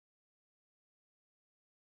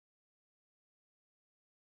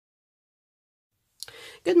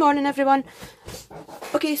Good morning everyone.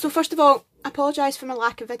 Okay, so first of all, I apologise for my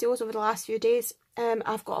lack of videos over the last few days.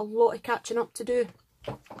 I've got a lot of catching up to do.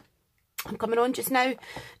 I'm coming on just now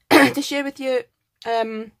to share with you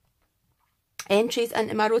entries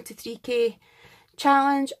into my Road to 3K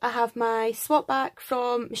challenge. I have my swap back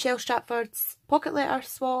from Michelle Stratford's pocket letter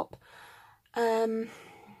swap. I've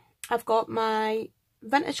got my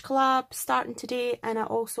vintage collab starting today, and I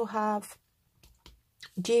also have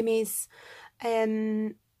Jamie's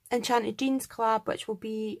Enchanted Jeans collab, which will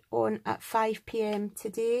be on at 5 PM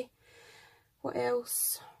today. What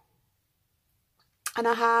else? And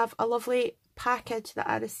I have a lovely package that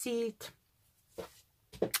I received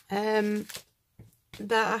that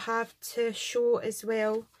I have to show as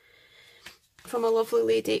well, from a lovely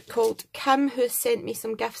lady called Kim, who sent me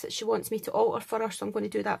some gifts that she wants me to alter for her, so I'm going to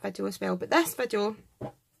do that video as well. But this video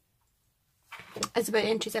is about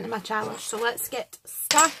entries into my challenge, so let's get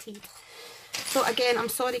started. So again, I'm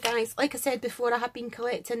sorry guys, like I said before, I have been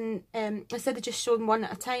collecting, instead of just showing one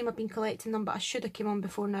at a time, I've been collecting them, but I should have came on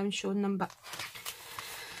before now and shown them. But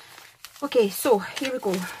okay, so here we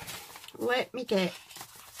go. Let me get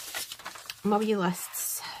my wee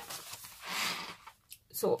lists.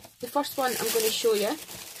 So the first one I'm going to show you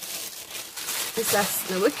is this.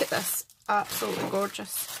 Now look at this, absolutely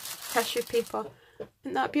gorgeous tissue paper.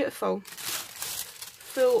 Isn't that beautiful?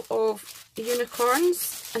 Full of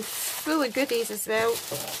unicorns and full of goodies as well.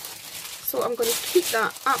 So I'm going to keep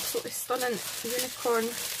that absolutely stunning unicorn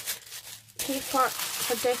paper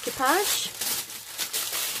for decoupage.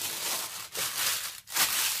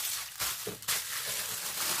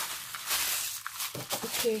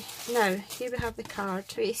 Okay, now here we have the card.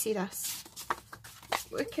 Wait to see this.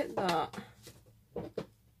 Look at that.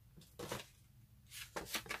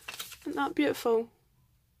 Isn't that beautiful?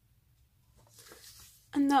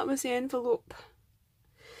 And that was the envelope.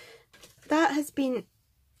 That has been,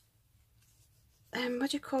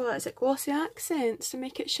 what do you call it? Is it glossy accents to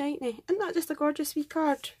make it shiny? Isn't that just a gorgeous wee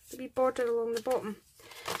card? The wee border along the bottom.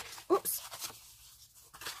 Oops.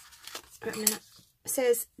 Wait a minute. It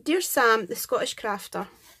says, "Dear Sam, the Scottish crafter."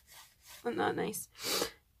 Isn't that nice?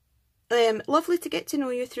 Lovely to get to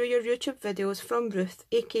know you through your YouTube videos, from Ruth,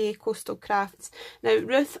 aka Coastal Crafts. Now,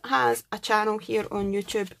 Ruth has a channel here on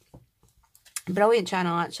YouTube. Brilliant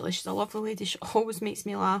channel actually. She's a lovely lady. She always makes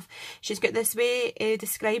me laugh. She's got this way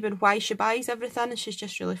describing why she buys everything, and she's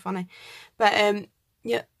just really funny. But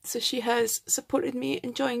yeah, so she has supported me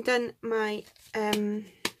and joined in my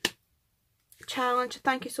challenge.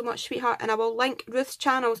 Thank you so much, sweetheart. And I will link Ruth's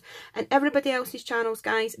channels and everybody else's channels,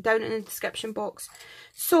 guys, down in the description box.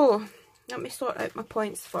 So let me sort out my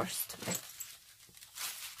points first.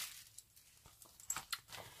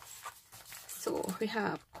 So we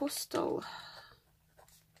have Coastal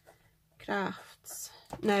Crafts.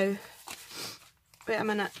 Now, wait a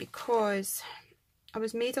minute, because I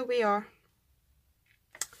was made aware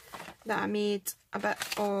that I made a bit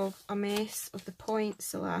of a mess of the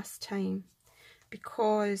points the last time,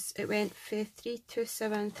 because it went for 3, 2,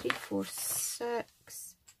 7, 3, 4,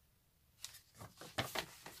 6.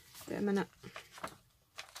 Wait a minute.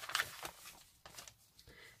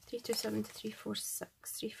 3, 2, 7 to 3, 4,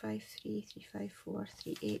 6, 3, 5, 3, 3, 5, 4,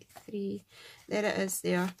 3, 8, 3. There it is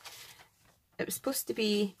there. It was supposed to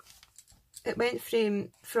be, it went from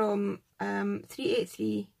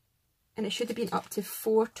 383, and it should have been up to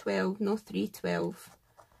 412, no 312.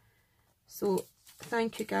 So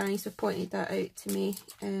thank you guys for pointing that out to me.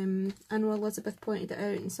 I know Elizabeth pointed it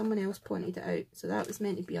out and someone else pointed it out. So that was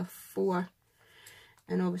meant to be a 4.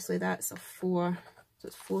 And obviously that's a 4. So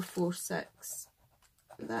it's 4, 4, 6.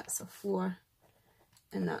 That's a 4.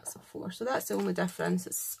 And that's a 4. So that's the only difference.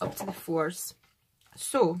 It's up to the 4s.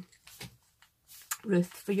 So,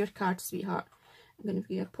 Ruth, for your card, sweetheart, I'm going to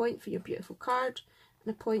give you a point for your beautiful card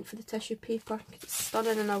and a point for the tissue paper. It's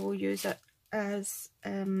stunning, and I will use it as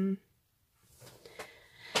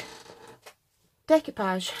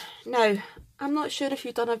decoupage. Now, I'm not sure if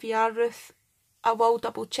you've done a VR, Ruth. I will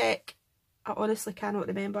double check. I honestly cannot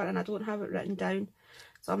remember, and I don't have it written down,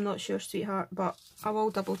 so I'm not sure, sweetheart, but I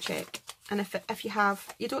will double check. And if you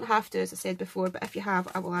have, you don't have to, as I said before, but if you have,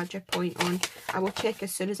 I will add your point on. I will check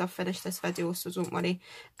as soon as I've finished this video, so don't worry,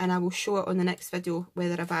 and I will show it on the next video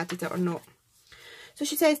whether I've added it or not. So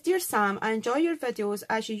she says, "Dear Sam, I enjoy your videos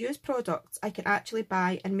as you use products I can actually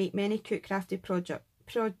buy and make many cute crafty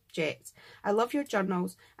projects. I love your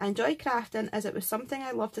journals. I enjoy crafting as it was something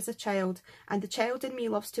I loved as a child, and the child in me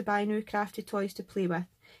loves to buy new crafty toys to play with.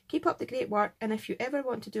 Keep up the great work, and if you ever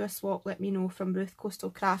want to do a swap, let me know." From Ruth, Coastal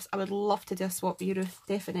Crafts. I would love to do a swap with you, Ruth,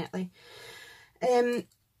 definitely.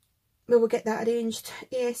 we will get that arranged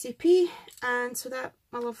ASAP. And so that,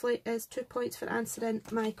 my lovely, is 2 points for answering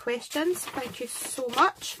my questions. Thank you so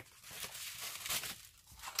much.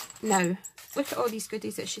 Now, look at all these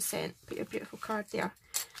goodies that she sent. Put your beautiful card there.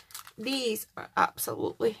 These are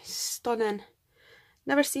absolutely stunning.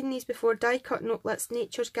 Never seen these before. Die cut notelets,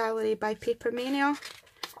 Nature's Gallery by Papermania.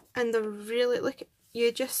 And they're really, look,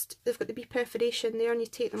 you just, they've got the bee perforation there and you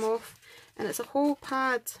take them off. And it's a whole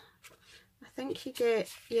pad. I think you get,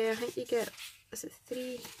 yeah, I think you get, is it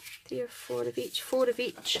three or four of each? 4 of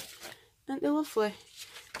each. Aren't they lovely?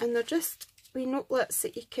 And they're just wee notelets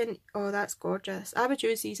that you can, oh, that's gorgeous. I would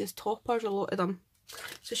use these as toppers, a lot of them.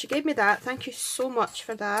 So she gave me that. Thank you so much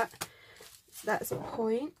for that. That's a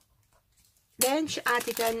point. Then she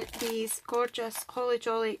added in these gorgeous Holly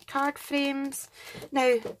Jolly card frames.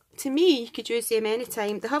 Now, to me, you could use them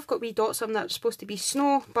anytime. They have got wee dots on them that are supposed to be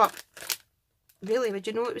snow, but really, would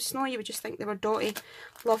you know it was snow? You would just think they were dotty.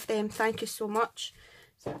 Love them. Thank you so much.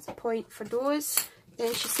 So that's a point for those.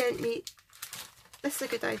 Then she sent me, this is a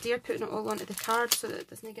good idea, putting it all onto the card so that it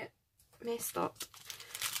doesn't get messed up.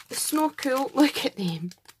 The Snow Cool, look at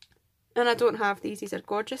them. And I don't have these. These are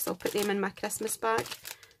gorgeous. I'll put them in my Christmas bag.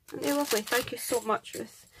 And they're lovely. Thank you so much,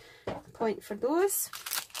 Ruth. A point for those.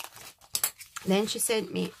 Then she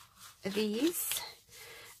sent me these.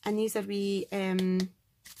 And these are wee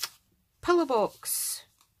pillow box.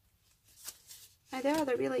 Now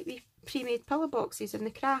they're really wee pre-made pillow boxes in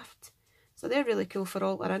the craft. So they're really cool for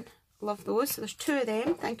altering. Love those. So there's 2 of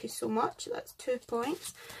them. Thank you so much. That's 2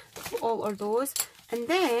 points. I'll alter those. And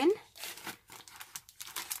then,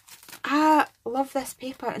 I love this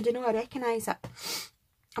paper. And you know, I recognise it.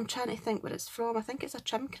 I'm trying to think where it's from. I think it's a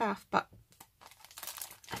trim craft, but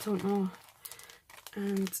I don't know.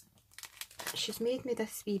 And she's made me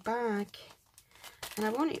this wee bag. And I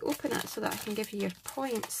want to open it so that I can give you your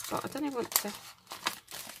points, but I don't want to.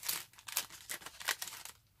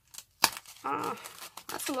 Ah,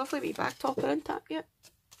 that's a lovely wee bag topper, isn't that? Yep.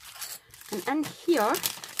 And in here,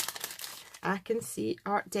 I can see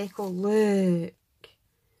Art Deco. Look.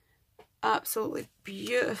 Absolutely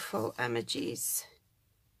beautiful images.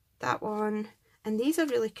 That one. And these are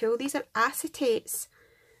really cool. These are acetates.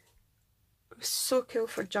 So cool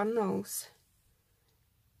for journals.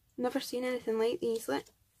 Never seen anything like these. Look.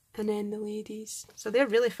 And then the ladies. So they're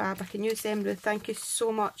really fab. I can use them, Ruth. Thank you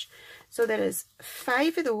so much. So there is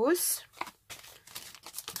 5 of those.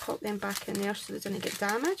 Pop them back in there so they don't get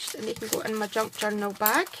damaged. And they can go in my junk journal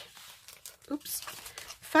bag. Oops.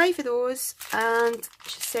 5 of those. And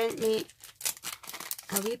she sent me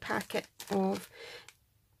a wee packet of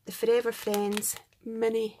the Forever Friends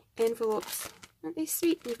mini envelopes. Aren't they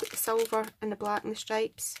sweet? You've got the silver and the black and the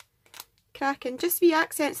stripes. Cracking. Just wee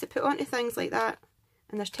accents to put onto things like that.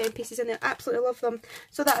 And there's 10 pieces in there. Absolutely love them.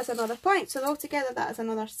 So that is another point. So altogether that is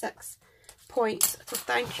another 6 points. So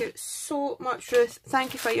thank you so much, Ruth.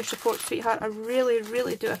 Thank you for your support, sweetheart. I really,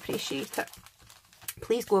 really do appreciate it.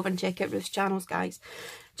 Please go over and check out Ruth's channel if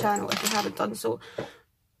you haven't done so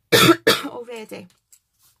already.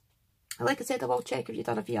 Like I said, I will check if you've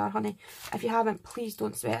done a VR, honey. If you haven't, please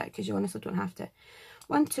don't sweat it, because you honestly don't have to.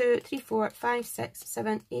 1, 2, 3, 4, 5, 6,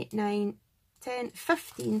 7, 8, 9, 10,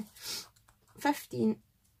 15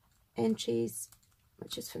 entries,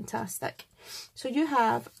 which is fantastic. So you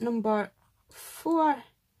have number 4,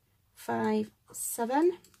 5,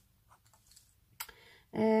 7.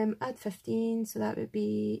 Add 15, so that would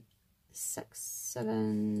be 6,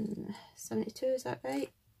 7, 72, is that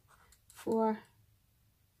right? 4,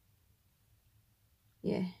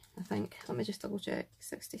 yeah, I think, let me just double check,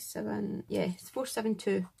 67, yeah, it's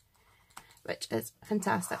 472, which is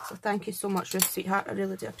fantastic. So thank you so much, Ruth, sweetheart, I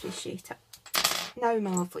really do appreciate it. Now,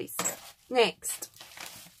 my lovelies, next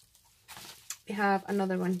we have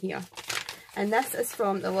another one here, and this is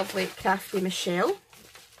from the lovely Crafty Michelle.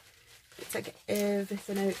 Let's take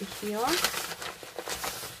everything out of here.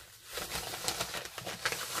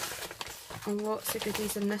 And lots of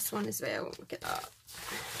goodies in this one as well. Look at that.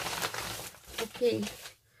 Okay,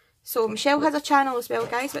 so Michelle has a channel as well,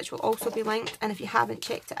 guys, which will also be linked, and if you haven't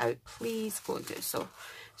checked it out, please go and do so.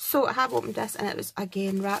 So I have opened this, and it was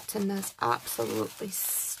again wrapped in this absolutely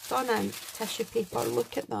stunning tissue paper.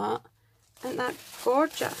 Look at that. Isn't that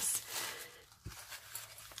gorgeous?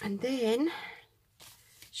 And then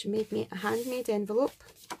she made me a handmade envelope.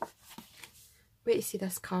 Wait to see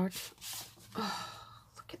this card. Oh,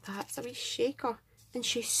 look at that. It's a wee shaker. And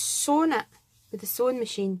she's sewn it with the sewing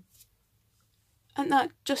machine. Isn't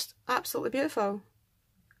that just absolutely beautiful?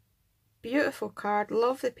 Beautiful card.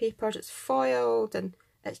 Love the papers. It's foiled and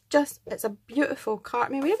It's a beautiful card.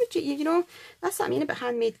 I mean, where would you know, that's what I mean about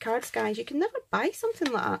handmade cards, guys. You can never buy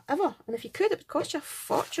something like that, ever. And if you could, it would cost you a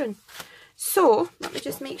fortune. So, let me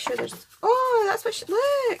just make sure there's, oh, that's what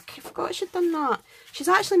look, I forgot she'd done that. She's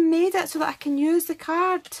actually made it so that I can use the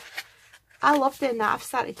card. I love doing that. I've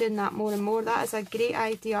started doing that more and more. That is a great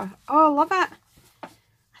idea. Oh, I love it.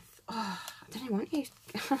 I didn't want to,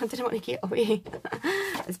 I didn't want to get away.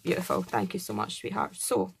 It's beautiful. Thank you so much, sweetheart.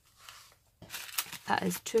 So, that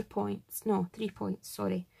is 2 points. No, 3 points,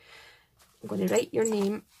 sorry. I'm going to write your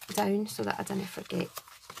name down so that I don't forget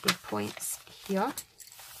your points here.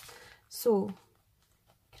 So,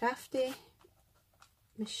 Crafty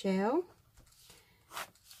Michelle,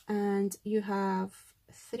 and you have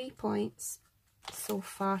 3 points so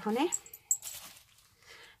far, honey.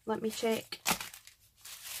 Let me check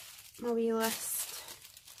my wee list.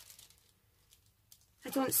 I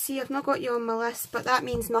don't see, I've not got you on my list, but that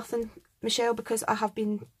means nothing, Michelle, because I have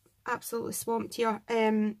been absolutely swamped here.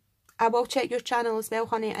 I will check your channel as well,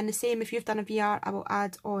 honey, and the same, if you've done a VR, I will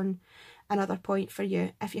add on another point for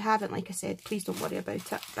you. If you haven't, like I said, please don't worry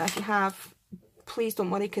about it. But if you have, please don't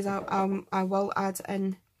worry, because I will add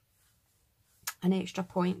in an extra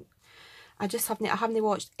point. I haven't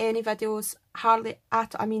watched any videos, hardly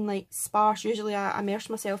at, I mean like sparse. Usually I immerse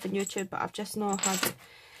myself in YouTube, but I've just not had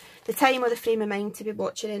the time or the frame of mind to be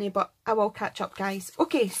watching any, but I will catch up, guys.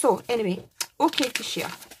 Okay, so anyway, okay to share.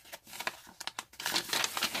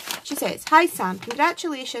 She says, hi Sam,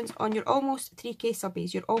 congratulations on your almost 3k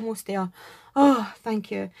subbies. You're almost there. Oh, thank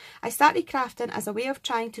you. I started crafting as a way of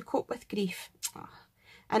trying to cope with grief. Oh.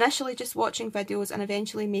 Initially just watching videos and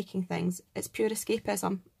eventually making things. It's pure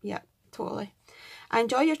escapism. Yep, totally. I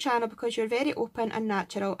enjoy your channel because you're very open and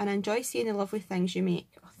natural, and I enjoy seeing the lovely things you make.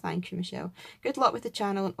 Oh, thank you, Michelle. Good luck with the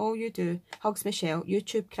channel and all you do. Hugs, Michelle.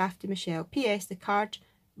 YouTube, Crafty Michelle. P.S. The card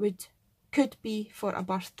could be for a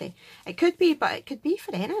birthday. It could be, but it could be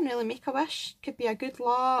for anything, really. Make a wish. Could be a good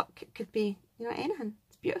luck. It could be, you know, anything.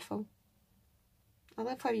 It's beautiful. I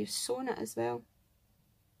love how you've sewn it as well.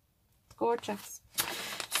 It's gorgeous.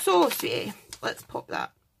 So, sweetie, let's pop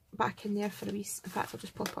that back in there for a wee... In fact, I'll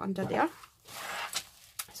just pop it under there.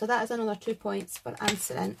 So that is another 2 points for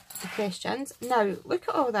answering the questions. Now, look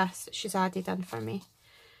at all this that she's added in for me.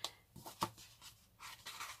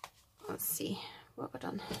 Let's see. What have I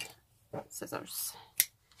done? Scissors.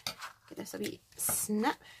 Get this a wee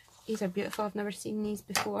snip. These are beautiful. I've never seen these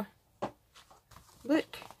before.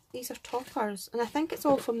 Look, these are toppers, and I think it's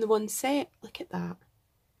all from the one set. Look at that.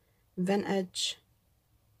 Vintage.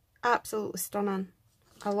 Absolutely stunning.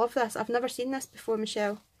 I love this. I've never seen this before,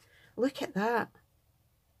 Michelle. Look at that.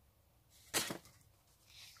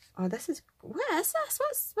 Oh, this is... What is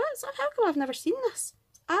this? How come I've never seen this?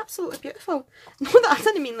 Absolutely beautiful. No, that I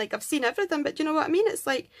didn't mean like I've seen everything, but do you know what I mean? It's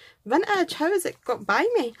like vintage. How has it got by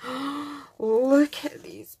me? Look at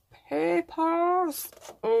these papers.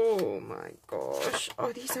 Oh my gosh.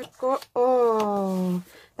 Oh, these are oh,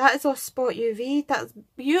 that is all spot UV. That's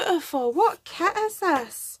beautiful. What kit is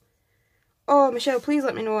this? Oh, Michelle, please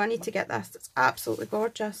let me know. I need to get this. It's absolutely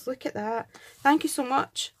gorgeous. Look at that. Thank you so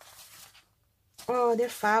much. Oh, they're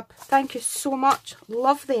fab. Thank you so much.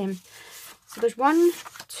 Love them. So there's 1,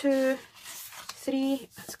 2, 3,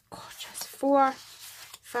 that's gorgeous, 4,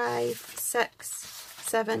 5, 6,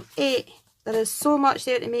 7, 8. There is so much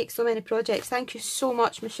there to make so many projects. Thank you so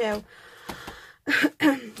much, Michelle.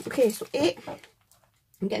 Okay, so 8.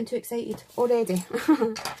 I'm getting too excited already.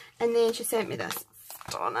 And then she sent me this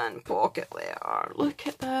stunning pocket letter. Look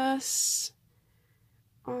at this.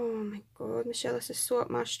 Oh my god, Michelle, this is so up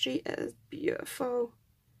my street. It is beautiful.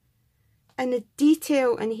 And the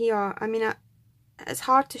detail in here, I mean, it's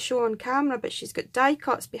hard to show on camera, but she's got die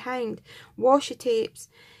cuts behind, washi tapes,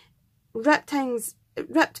 ripped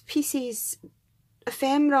pieces,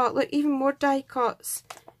 ephemera, look, even more die cuts.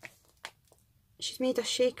 She's made a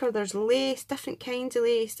shaker, there's lace, different kinds of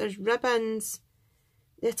lace, there's ribbons.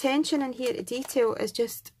 The attention in here to detail is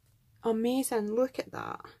just amazing. Look at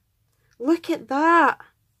that. Look at that.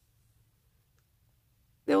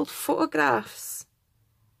 The old photographs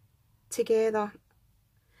together.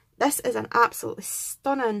 This is an absolutely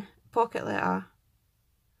stunning pocket letter.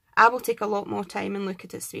 I will take a lot more time and look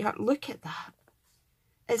at it, sweetheart. Look at that.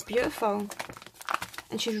 It's beautiful.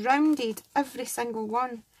 And she's rounded every single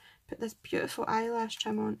one. Put this beautiful eyelash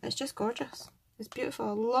trim on. It's just gorgeous. It's beautiful.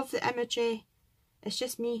 I love the imagery. It's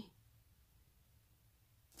just me.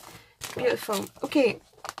 Beautiful. Okay.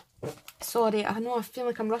 Sorry, I know I feel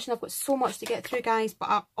like I'm rushing. I've got so much to get through, guys, but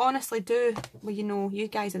I honestly do. Well, you know, you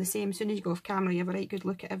guys are the same. As soon as you go off camera, you have a right good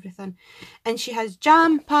look at everything. And she has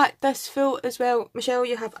jam-packed this full as well. Michelle,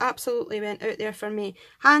 you have absolutely went out there for me.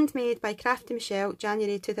 Handmade by Crafty Michelle,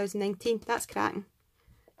 January 2019. That's cracking.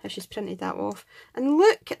 How she's printed that off. And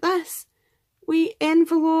look at this. Wee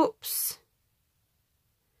envelopes.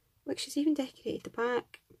 Look, she's even decorated the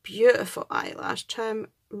back. Beautiful eyelash trim.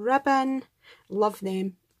 Ribbon. Love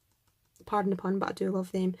them. Pardon the pun, but I do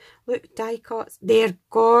love them. Look, die cuts. They're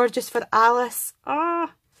gorgeous for Alice.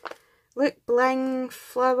 Ah, look, bling,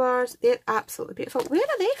 flowers. They're absolutely beautiful. Where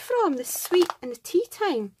are they from? The sweet and the tea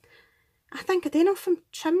time. I think, are they not from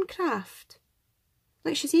Trimcraft?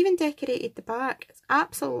 Look, she's even decorated the back. It's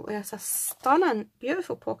absolutely, it's a stunning,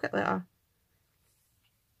 beautiful pocket letter.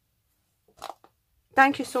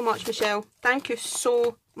 Thank you so much, Michelle. Thank you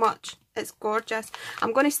so much. It's gorgeous.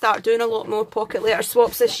 I'm going to start doing a lot more pocket letter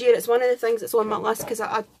swaps this year. It's one of the things that's on my list because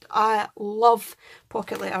I love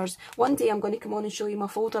pocket letters. One day I'm going to come on and show you my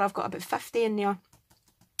folder. I've got about 50 in there.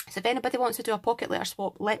 So if anybody wants to do a pocket letter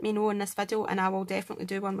swap, let me know in this video and I will definitely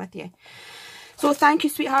do one with you. So thank you,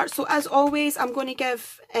 sweetheart. So as always, I'm going to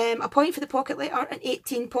give a point for the pocket letter and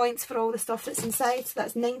 18 points for all the stuff that's inside. So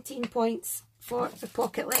that's 19 points for the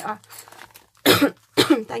pocket letter.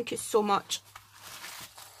 Thank you so much,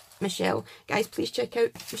 Michelle. Guys, please check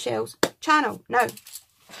out Michelle's channel. Now,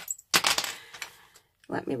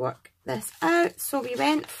 let me work this out. So we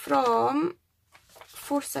went from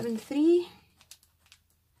 473.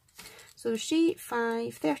 So sheet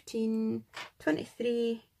 5, 13,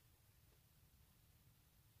 23.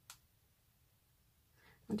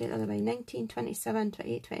 I'll do it the other way. 19, 27,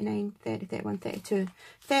 28, 29, 30, 31, 32.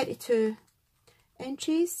 32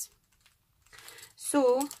 entries.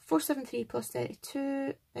 So 473 plus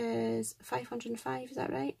 32 is 505, is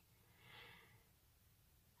that right?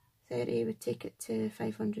 30 would take it to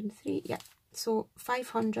 503. Yeah, so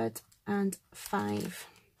 505.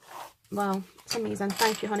 Wow, it's amazing.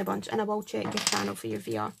 Thank you, Honey Bunch, and I will check your channel for your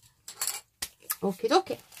VR. Okay,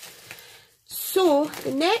 dokie. So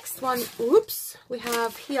the next one, whoops, we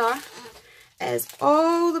have here is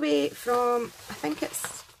all the way from, I think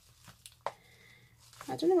it's,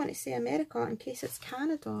 I don't want to say America in case it's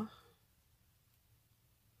Canada.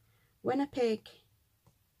 Winnipeg.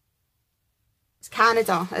 It's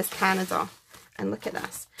Canada. It's Canada. And look at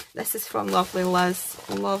this. This is from lovely Liz.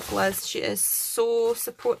 I love Liz. She is so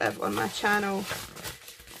supportive on my channel.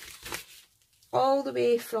 All the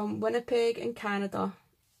way from Winnipeg in Canada.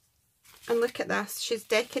 And look at this. She's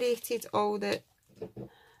decorated all the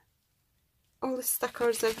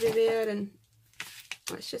stickers everywhere, and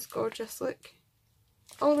it's just gorgeous. Look.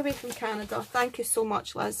 All the way from Canada. Thank you so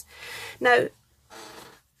much, Liz. Now,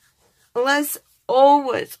 Liz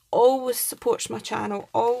always supports my channel,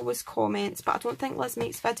 always comments, but I don't think Liz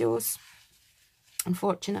makes videos,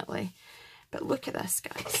 unfortunately. But look at this,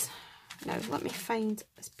 guys. Now, let me find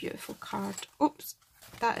this beautiful card. Oops,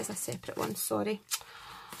 that is a separate one, sorry.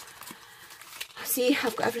 See,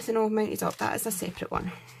 I've got everything all mounted up. That is a separate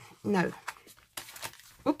one. Now,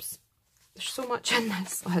 oops, there's so much in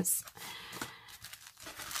this, Liz.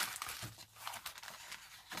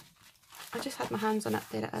 I just had my hands on it.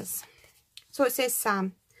 There it is. So it says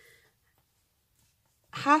Sam.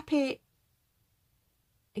 Happy,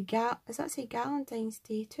 does that say Valentine's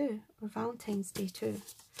Day too? Or Valentine's Day too?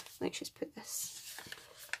 I think she's put this.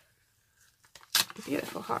 A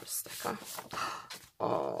beautiful heart sticker.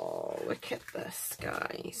 Oh, look at this,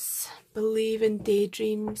 guys. Believe in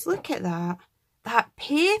daydreams. Look at that. That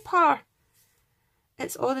paper.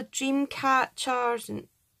 It's all the dream catchers and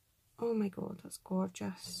oh my god, that's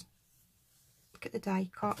gorgeous. Look at the die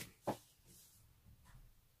cut.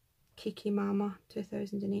 Kiki Mama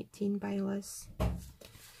 2018 by Liz.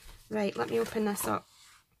 Right, let me open this up.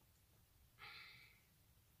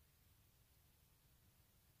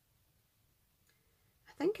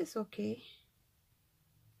 I think it's okay.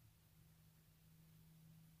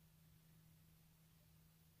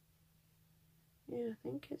 Yeah, I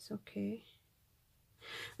think it's okay.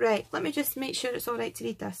 Right, let me just make sure it's alright to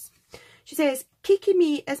read this. She says, Kiki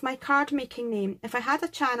Me is my card making name. If I had a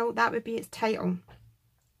channel, that would be its title.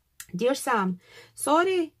 Dear Sam,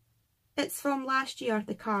 sorry it's from last year,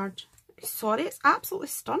 the card. Sorry, it's absolutely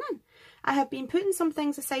stunning. I have been putting some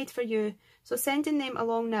things aside for you, so sending them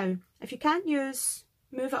along now. If you can't use,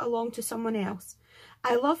 move it along to someone else.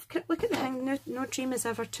 I love, look at the thing, no dream is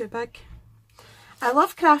ever too big. I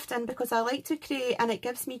love crafting because I like to create and it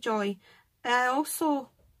gives me joy. I also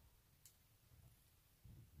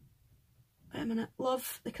Wait a minute.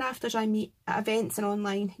 Love the crafters I meet at events and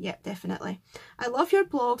online. Yep, definitely. I love your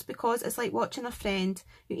blogs because it's like watching a friend.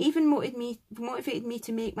 You even motivated me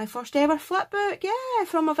to make my first ever flipbook. Yeah,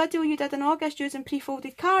 from a video you did in August using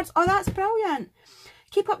pre-folded cards. Oh, that's brilliant.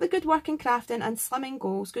 Keep up the good work in crafting and slimming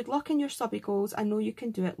goals. Good luck in your subby goals. I know you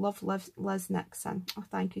can do it. Love, Liz Nixon. Oh,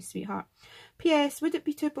 thank you, sweetheart. P.S. Would it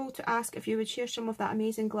be too bold to ask if you would share some of that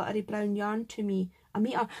amazing glittery brown yarn to me? A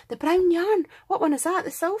meter. The brown yarn. What one is that?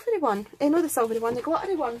 The silvery one? No, the silvery one. The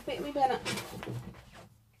glittery one. Wait a wee minute.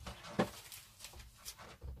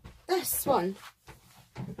 This one.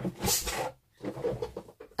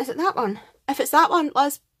 Is it that one? If it's that one,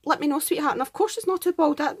 Liz, let me know, sweetheart. And of course it's not too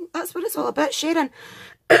bold. That's what it's all about, sharing.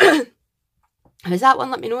 If it's that one,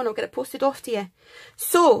 let me know and I'll get it posted off to you.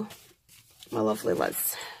 So, my lovely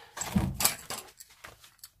Liz.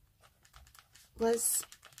 Liz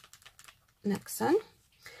Nixon,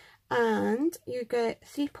 and you get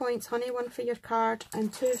 3 points, honey. 1 for your card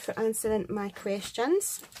and 2 for answering my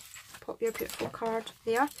questions. Pop your beautiful card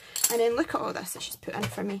there, and then look at all this that she's put in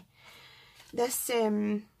for me. This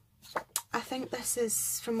I think this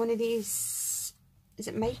is from one of these, is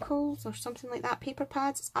it Michael's or something like that, paper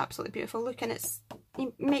pads. It's absolutely beautiful. Look, and it's,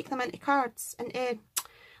 you make them into cards, and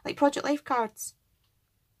like Project Life cards.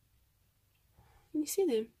 Can you see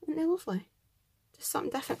them? Aren't they lovely?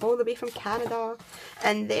 Something different, all the way from Canada.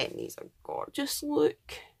 And then these are gorgeous.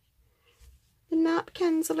 Look, the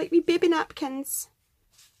napkins are like wee baby napkins.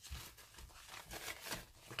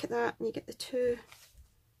 Look at that, and you get the 2.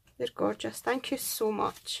 They're gorgeous. Thank you so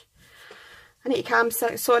much. I need to calm,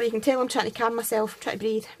 sorry, you can tell I'm trying to calm myself, I'm trying to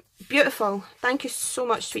breathe. Beautiful. Thank you so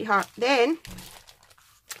much, sweetheart. Then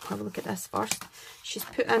I'll have a look at this first. She's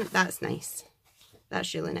put in, that's nice,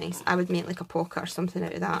 that's really nice. I would make like a pocket or something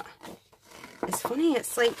out of that. It's funny,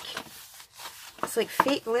 it's like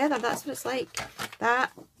fake leather, that's what it's like.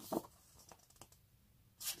 That.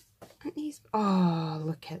 Aren't these? Oh,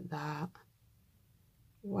 look at that.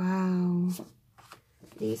 Wow.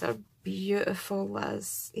 These are beautiful,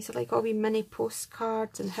 Liz. These are like all wee mini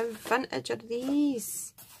postcards, and how vintage are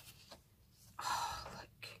these? Oh,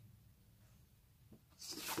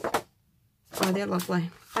 look. Oh, they're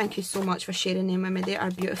lovely. Thank you so much for sharing them with me. They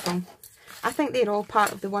are beautiful. I think they're all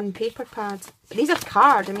part of the one paper pad. But these are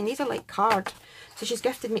card. I mean, these are like card. So she's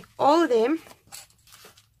gifted me all of them.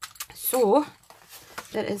 So,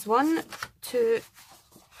 there is 1, 2,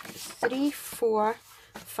 3, 4,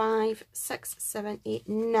 5, 6, 7, 8,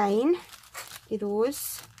 9 of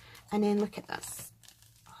those. And then look at this.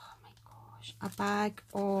 Oh my gosh. A bag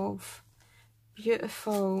of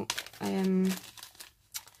beautiful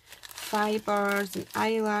fibres and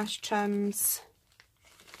eyelash trims.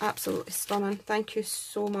 Absolutely stunning. Thank you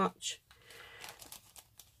so much.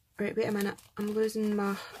 Right, wait a minute. I'm losing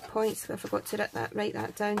my points. I forgot to write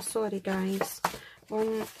that down. Sorry, guys.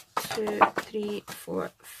 1, 2, 3,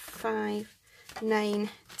 4, 5, 9,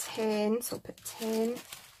 10. So I'll put 10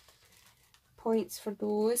 points for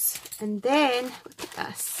those. And then, look at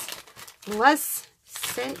this. Liz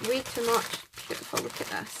sent way too much. Beautiful. Look at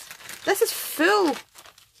this. This is full.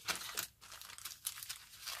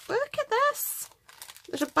 Look at this.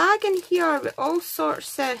 There's a bag in here with all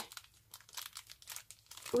sorts of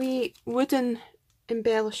wee wooden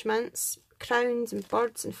embellishments, crowns and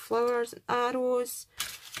birds and flowers and arrows.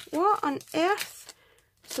 What on earth?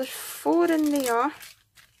 So there's 4 in there.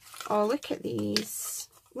 Oh, look at these.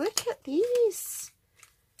 Look at these.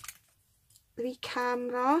 The wee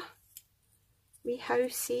camera, wee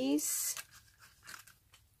houses.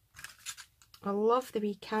 I love the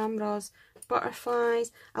wee cameras.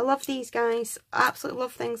 Butterflies. I love these, guys. I absolutely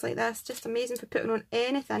love things like this. Just amazing for putting on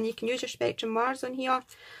anything. You can use your Spectrum Mars on here.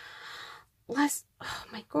 Liz, oh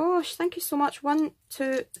my gosh, thank you so much. 1,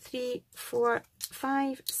 2, 3, 4,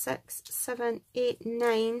 5, 6, 7, 8,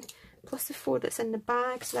 9 plus the 4 that's in the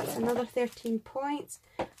bag, so that's another 13 points.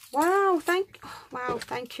 Wow,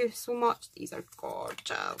 thank you so much. These are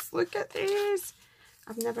gorgeous. Look at these.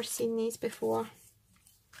 I've never seen these before.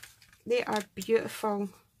 They are beautiful.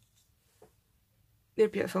 They're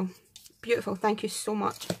beautiful. Beautiful. Thank you so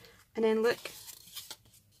much. And then look,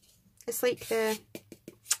 it's like the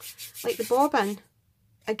bobbin.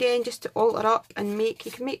 Again, just to alter up and make,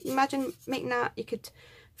 you can make, imagine making that, you could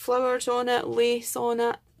flowers on it, lace on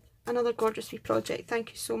it. Another gorgeous wee project.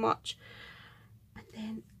 Thank you so much. And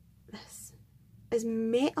then this is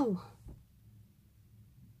metal.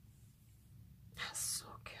 That's so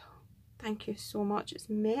cool. Thank you so much. It's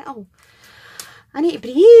metal. I need to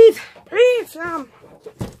breathe. Breathe, Sam.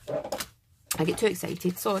 I get too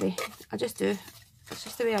excited. Sorry. I just do. It's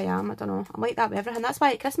just the way I am. I don't know. I'm like that with everything. That's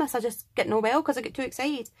why at Christmas I just get no well, because I get too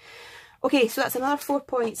excited. Okay, so that's another 4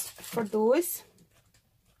 points for those.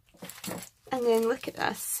 And then look at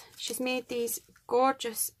this. She's made these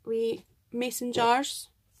gorgeous wee mason jars.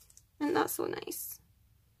 Isn't that so nice?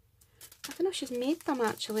 I don't know if she's made them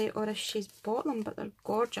actually or if she's bought them, but they're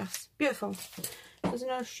gorgeous. Beautiful. There's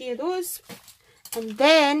another 3 of those. And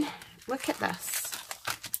then, look at this.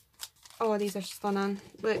 Oh, these are stunning.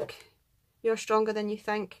 Look, you're stronger than you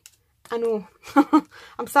think. I know.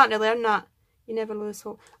 I'm starting to learn that. You never lose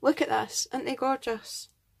hope. Look at this. Aren't they gorgeous?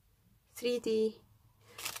 3D.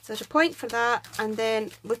 So there's a point for that. And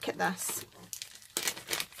then, look at this.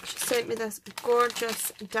 She sent me this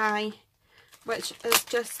gorgeous die, which is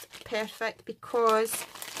just perfect because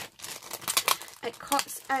it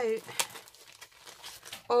cuts out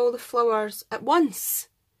all the flowers at once.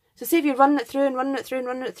 So say if you're running it through and running it through and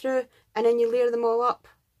running it through and then you layer them all up.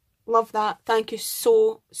 Love that. Thank you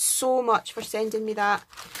so much for sending me that.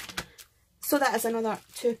 So that is another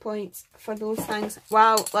 2 points for those things.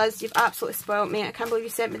 Wow, Liz, you've absolutely spoiled me. I can't believe you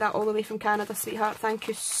sent me that all the way from Canada, sweetheart. Thank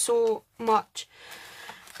you so much.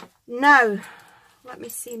 Now, let me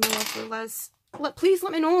see, my lovely Liz. Please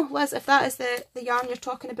let me know, Liz, if that is the yarn you're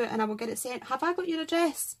talking about and I will get it sent. Have I got your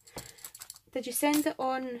address? Did you send it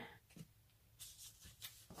on?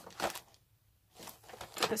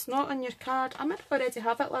 If it's not on your card, I might already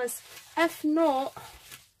have it, Liz. If not,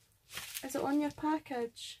 is it on your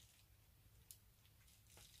package?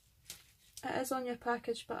 It is on your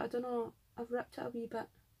package, but I don't know. I've ripped it a wee bit.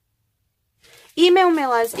 Email me,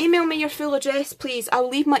 Liz. Email me your full address, please. I'll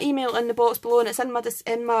leave my email in the box below and it's in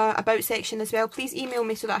my about section as well. Please email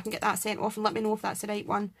me so that I can get that sent off and let me know if that's the right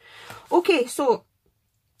one. Okay, so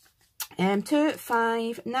 2,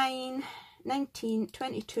 5, 9, 19,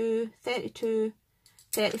 22, 32,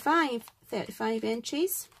 35. 35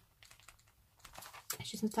 entries.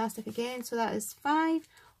 She's fantastic again. So that is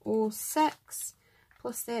 506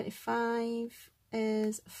 plus 35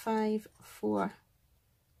 is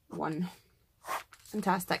 541.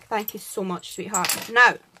 Fantastic. Thank you so much, sweetheart.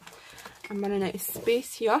 Now, I'm running out of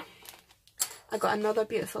space here. I got another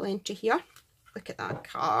beautiful entry here. Look at that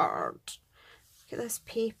card. Look at this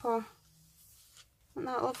paper. Isn't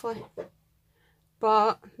that lovely?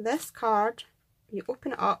 But this card, you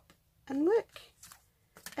open it up and look.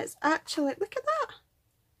 It's actually, look at that.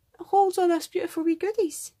 It holds all this beautiful wee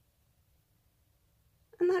goodies.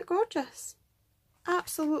 Isn't that gorgeous?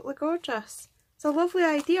 Absolutely gorgeous. It's a lovely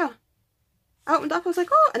idea. I opened up, I was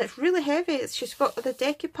like, oh, and it's really heavy. She's got the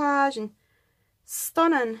decoupage and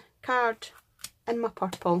stunning card in my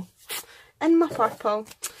purple. In my purple.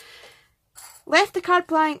 Left the card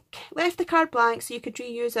blank so you could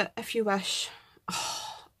reuse it if you wish.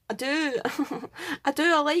 Oh, I do. I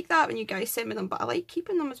like that when you guys send me them, but I like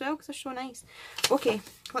keeping them as well because they're so nice. Okay,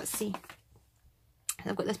 let's see.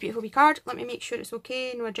 I've got this beautiful wee card. Let me make sure it's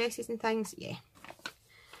okay. No addresses and things. Yeah.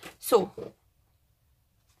 So,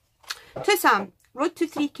 to Sam, road to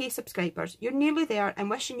 3k subscribers. You're nearly there and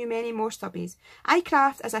wishing you many more stubbies. I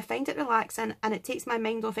craft as I find it relaxing and it takes my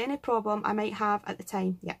mind off any problem I might have at the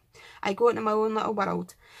time. Yeah, I go into my own little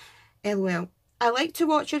world. LOL. I like to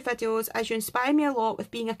watch your videos as you inspire me a lot with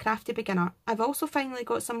being a crafty beginner. I've also finally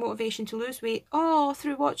got some motivation to lose weight. Oh,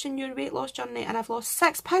 through watching your weight loss journey and I've lost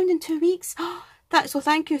 £6 in 2 weeks. So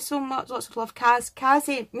thank you so much. Lots of love, Kaz.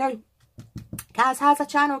 Now, Kaz has a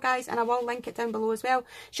channel, guys, and I will link it down below as well.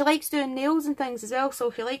 She likes doing nails and things as well, so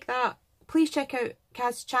if you like that, please check out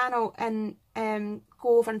Kaz's channel and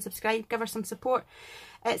go over and subscribe. Give her some support.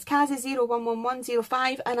 It's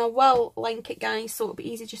Kazzy011105 and I will link it, guys, so it'll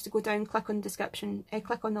be easy just to go down, click on the description,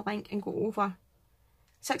 click on the link and go over.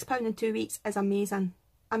 £6 in 2 weeks is amazing.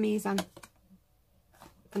 Amazing.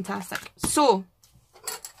 Fantastic. So,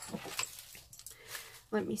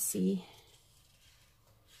 let me see.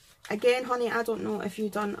 Again, honey, I don't know if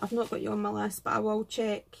you've done, I've not got you on my list, but I will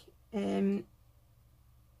check.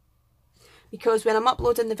 Because when I'm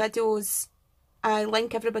uploading the videos, I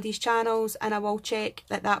link everybody's channels and I will check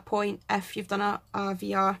at that point if you've done a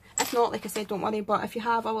VR. If not, like I said, don't worry, but if you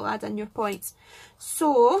have, I will add in your points.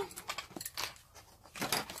 So,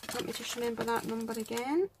 let me just remember that number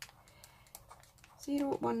again.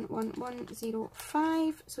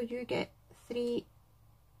 01105. So you get 3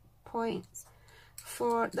 points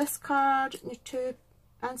for this card, your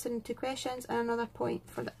answering 2 questions, and another point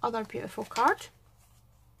for the other beautiful card.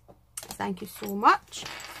 Thank you so much.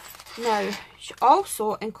 Now, she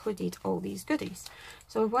also included all these goodies.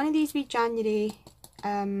 So one of these wee January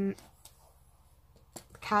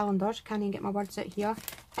calendars, can't even get my words out here.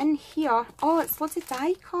 In here, oh, it's lots of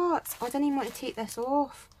die cuts. Oh, I didn't even want to take this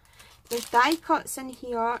off. There's die cuts in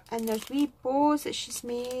here, and there's wee bows that she's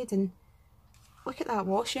made, and look at that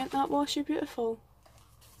washi. Isn't that washi beautiful?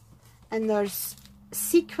 and there's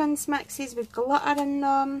sequins mixes with glitter in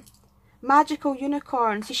them. Magical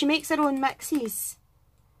unicorn. So she makes her own mixes.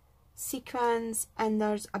 Sequins, and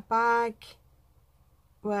there's a bag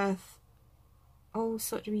with all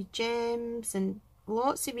sorts of wee gems and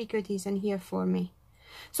lots of wee goodies in here for me.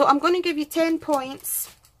 So I'm going to give you 10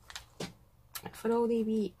 points for all the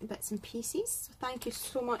wee bits and pieces. So thank you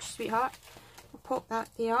so much, sweetheart. I'll pop that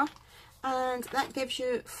there. And that gives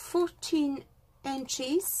you 14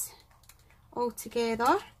 entries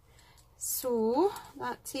altogether. So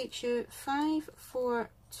that takes you 5, 4,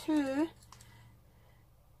 2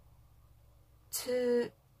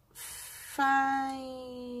 to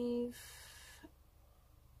 5,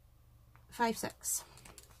 5, 6.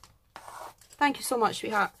 Thank you so much,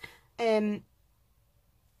 sweetheart. I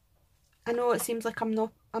know it seems like I'm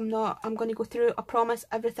going to go through, I promise,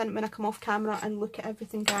 everything when I come off camera and look at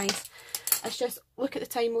everything, guys. It's just, look at the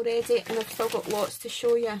time already, and I've still got lots to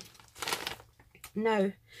show you.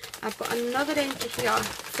 Now, I've got another entry here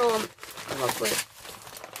from lovely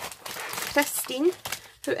Christine,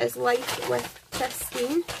 who is Life with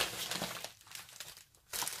Christine.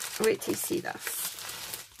 Wait till you see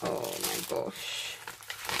this. Oh my gosh.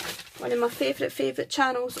 One of my favourite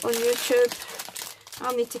channels on YouTube.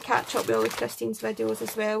 I'll need to catch up with all of Christine's videos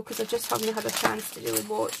as well, because I just haven't had a chance to really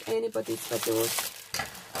watch anybody's videos.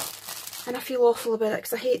 And I feel awful about it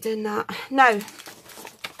because I hate doing that. Now,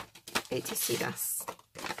 wait to see this.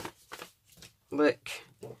 Look.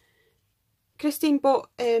 Christine bought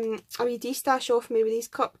a wee D-stash off me with these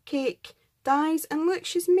cupcake dies. And look,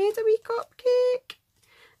 she's made a wee cupcake.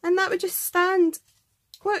 And that would just stand,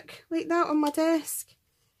 look, like that on my desk.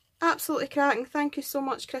 Absolutely cracking. Thank you so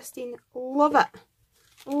much, Christine. Love it.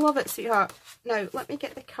 Love it, sweetheart. Now, let me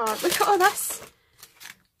get the card. Look at all this.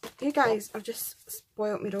 You guys have just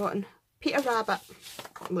spoilt me rotten. Peter Rabbit.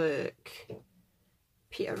 Look.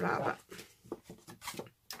 Peter Rabbit.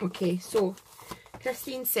 Okay, so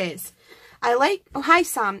Christine says, I like... Oh, hi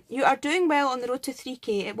Sam. You are doing well on the road to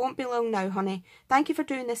 3K. It won't be long now, honey. Thank you for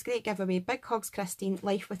doing this great giveaway. Big hugs, Christine.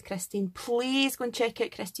 Life with Christine. Please go and check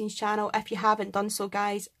out Christine's channel if you haven't done so,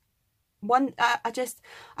 guys.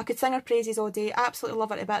 I could sing her praises all day. Absolutely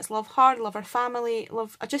love her to bits. Love her, love her family.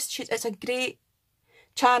 It's a great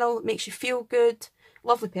channel. It makes you feel good.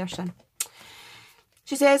 Lovely person.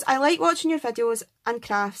 She says, I like watching your videos and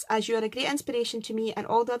crafts as you are a great inspiration to me and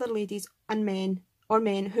all the other ladies and men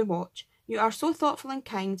who watch. You are so thoughtful and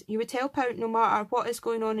kind. You would help out no matter what is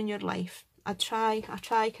going on in your life. I try,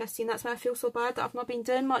 Christine. That's why I feel so bad that I've not been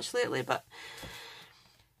doing much lately, but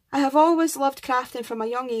I have always loved crafting from a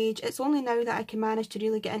young age. It's only now that I can manage to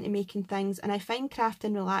really get into making things, and I find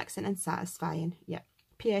crafting relaxing and satisfying. Yep.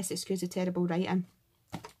 P.S. Excuse the terrible writing.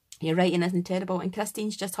 Your writing isn't terrible. And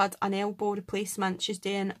Christine's just had an elbow replacement. She's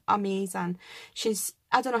doing amazing.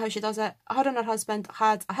 I don't know how she does it. Her and her husband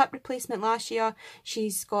had a hip replacement last year.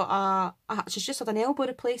 She's got she's just had an elbow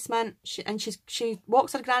replacement. She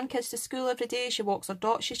walks her grandkids to school every day. She walks her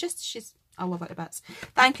dog. I love her to bits.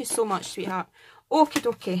 Thank you so much, sweetheart. Okie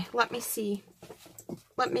dokie. Let me see.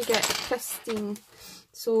 Let me get Christine.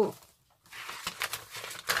 So,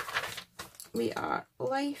 we are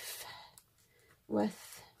Life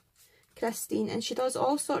with Christine, and she does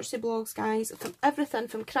all sorts of blogs, guys, from everything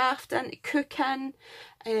from crafting, cooking,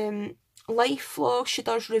 life vlogs. She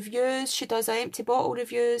does reviews. She does empty bottle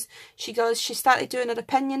reviews. She started doing her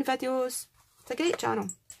opinion videos. It's a great channel.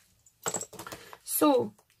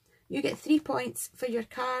 So you get 3 points for your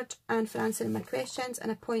card and for answering my questions,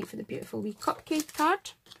 and a point for the beautiful wee cupcake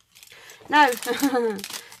card. Now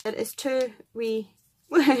there is 2 wee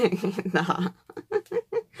nah.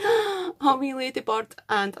 A wee ladybird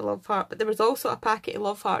and a love heart, but there was also a packet of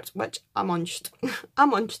love hearts which I munched. I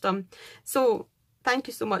munched them. So thank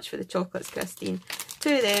you so much for the chocolates, Christine.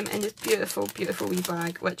 2 of them in this beautiful wee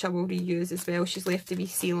bag, which I will reuse as well. She's left a wee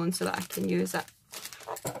seal on so that I can use it.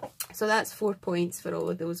 So that's 4 points for all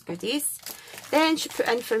of those goodies. Then she put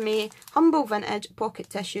in for me Humble Vintage pocket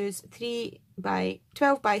tissues,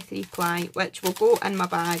 12 by 3 ply, which will go in my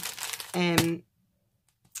bag.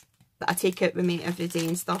 That I take out with me every day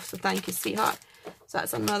and stuff. So thank you, sweetheart. So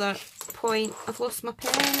that's another point. I've lost my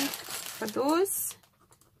pen for those.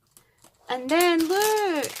 And then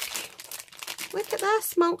look at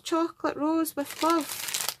this milk chocolate rose with love.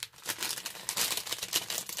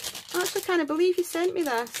 I actually can't believe you sent me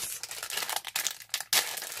this.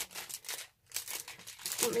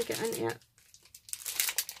 Let me get into it.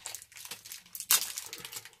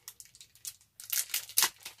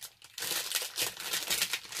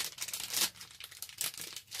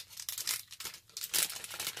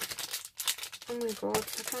 Oh my god,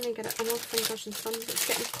 I can't get it on my fingers and thumbs, it's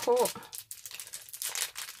getting caught.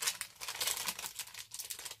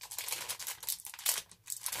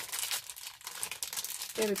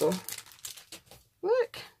 There we go.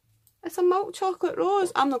 Look, it's a milk chocolate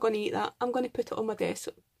rose. I'm not going to eat that. I'm going to put it on my desk.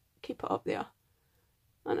 So keep it up there.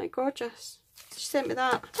 Isn't it gorgeous? She sent me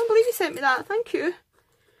that. I can't believe you sent me that. Thank you.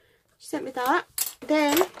 She sent me that.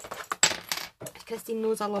 Then, Christine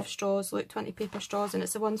knows I love straws. Look, 20 paper straws, and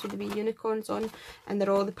it's the ones with the wee unicorns on, and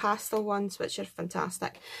they're all the pastel ones, which are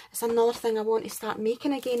fantastic. It's another thing I want to start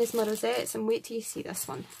making again is my rosettes, and wait till you see this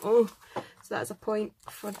one. Oh, so that's a point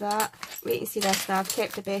for that. Wait and see this now. I've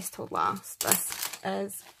kept the best till last. This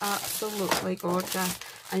is absolutely gorgeous,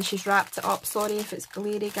 and she's wrapped it up. Sorry if it's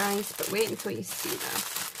glary, guys, but wait until you see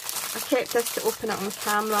this. I kept this to open it on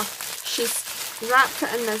camera. She's wrapped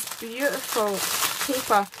it in this beautiful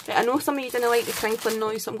paper. Right, I know some of you didn't like the crinkling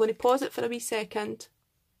noise, so I'm going to pause it for a wee second.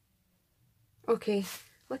 Okay,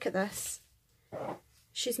 look at this.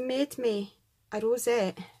 She's made me a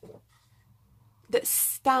rosette that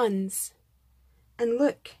stands, and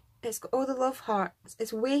look, it's got all the love hearts.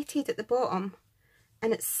 It's weighted at the bottom,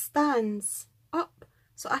 and it stands up,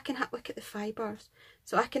 so I can look at the fibres,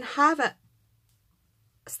 so I can have it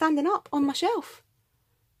standing up on my shelf.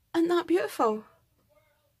 Isn't that beautiful?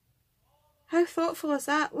 How thoughtful is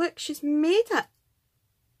that? Look, she's made it.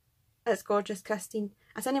 It's gorgeous, Christine.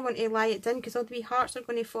 I didn't want to lie it down because all the wee hearts are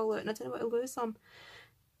going to fall out and I didn't want to lose them.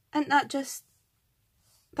 Isn't that just...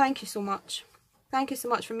 Thank you so much. Thank you so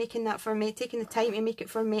much for making that for me, taking the time to make it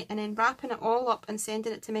for me, and then wrapping it all up and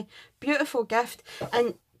sending it to me. Beautiful gift.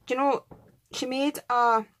 And, you know, she made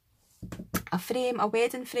a frame, a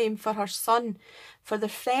wedding frame for her son, for their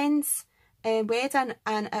friend's wedding,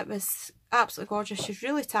 and it was absolutely gorgeous. She's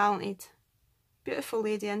really talented. Beautiful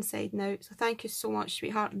lady inside and out. So thank you so much,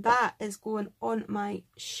 sweetheart. That is going on my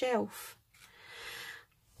shelf.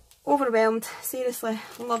 Overwhelmed. Seriously.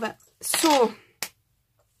 Love it. So,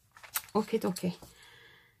 okie dokie.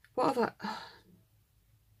 What have I...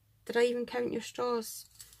 Did I even count your straws?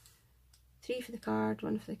 3 for the card,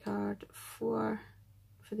 1 for the card, 4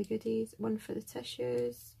 for the goodies, 1 for the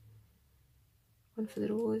tissues, 1 for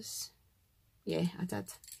the rose. Yeah, I did.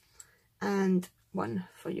 And 1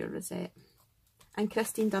 for your rosette. And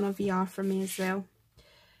Christine done a VR for me as well.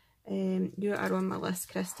 You are on my list,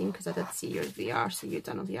 Christine, because I did see your VR, so you've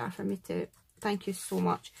done a VR for me too. Thank you so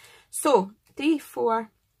much. So, 3, 4,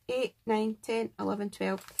 8, 9, 10, 11,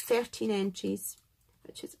 12, 13 entries,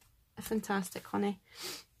 which is fantastic, honey.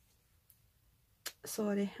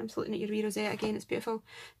 Sorry, I'm just looking at your wee rosette again, it's beautiful.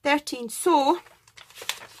 13, so,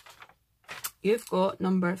 you've got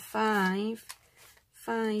number 5,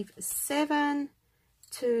 5, 7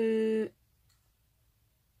 to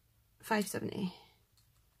 570,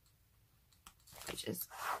 which is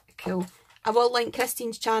cool. I will link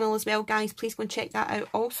Christine's channel as well, guys. Please go and check that out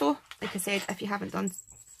also, like I said, if you haven't done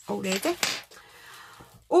already.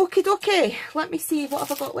 Okie dokie, let me see, what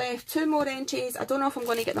have I got left? 2 more entries. I don't know if I'm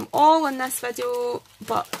going to get them all in this video,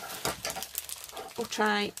 but we'll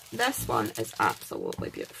try. This one is absolutely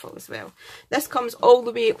beautiful as well. This comes all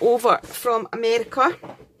the way over from America,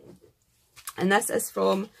 and this is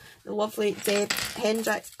from the lovely Deb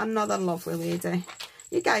Hendrick, another lovely lady.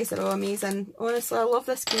 You guys are all amazing. Honestly, I love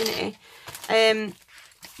this community.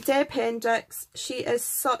 Deb Hendrick, she is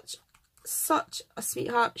such a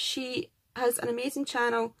sweetheart. She has an amazing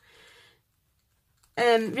channel.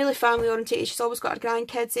 Really family orientated. She's always got her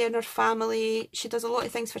grandkids there in her family. She does a lot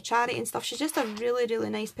of things for charity and stuff. She's just a really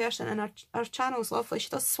nice person, and her channel's lovely. She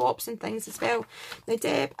does swaps and things as well. Now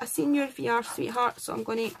Deb, I've seen your VR, sweetheart, so I'm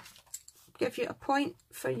going to give you a point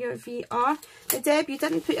for your VR. Now Deb, you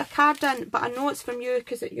didn't put a card in, but I know it's from you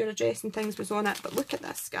because your address and things was on it. But look at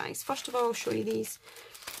this, guys. First of all, I'll show you these.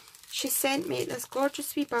 She sent me this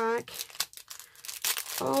gorgeous wee bag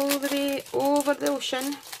all the way over the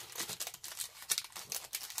ocean,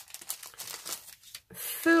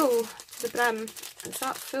 full to the brim. Is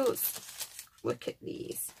that full? Look at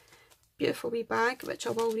these. Beautiful wee bag, which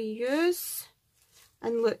I will reuse.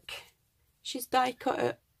 And look, she's die cut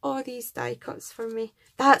out all these die cuts for me.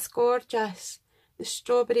 That's gorgeous. The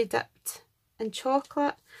strawberry dipped in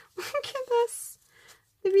chocolate. Look at this.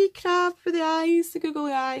 The wee crab with the eyes, the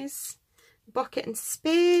googly eyes. Bucket and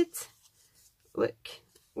spade. Look,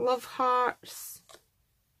 love hearts.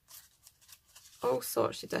 All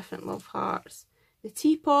sorts of different love hearts. The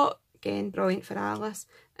teapot, again, brilliant for Alice.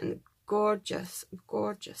 And the gorgeous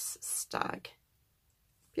stag.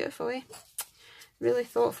 Beautiful, eh? Really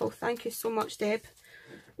thoughtful. Thank you so much, Deb.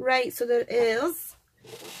 Right, so there is...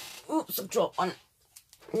 Oops, I've dropped one.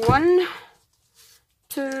 1,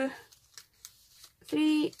 2,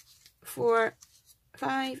 3, 4,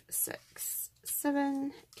 5, 6,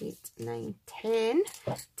 7, 8, 9, 10.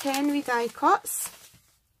 10 wee die cuts.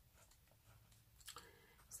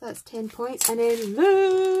 So that's 10 points. And then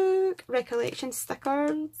look, recollection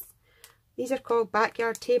stickers. These are called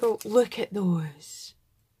Backyard Table. Look at those.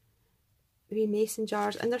 Wee mason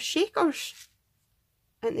jars. And they're shakers.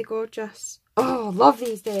 Aren't they gorgeous? Oh, love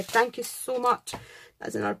these, Deb. Thank you so much.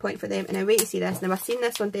 That's another point for them. And I wait to see this. Now, I've seen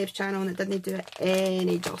this on Deb's channel and it didn't do it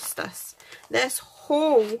any justice. This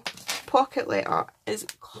whole pocket letter is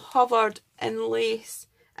covered in lace.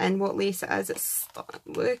 And what lace it is, it's stunning.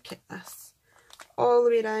 Look at this. All the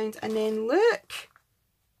way around. And then look.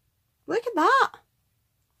 Look at that.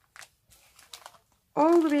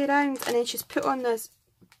 All the way around. And then she's put on this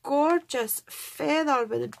gorgeous feather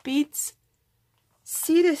with the beads.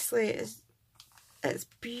 Seriously, it's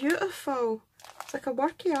beautiful. It's like a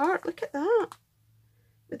work of art. Look at that.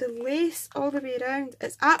 With the lace all the way around.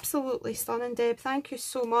 It's absolutely stunning, Deb. Thank you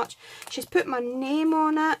so much. She's put my name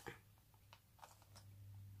on it.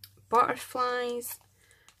 Butterflies.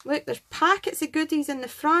 Look, there's packets of goodies in the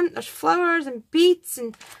front. There's flowers and beads.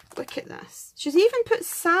 And look at this. She's even put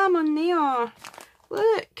Sam on there.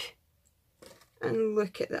 Look. And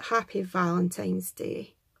look at that. Happy Valentine's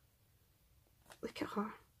Day. Look at her.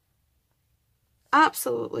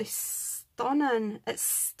 Absolutely stunning. It's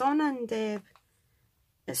stunning, Deb.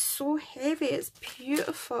 It's so heavy. It's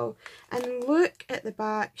beautiful. And look at the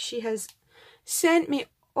back. She has sent me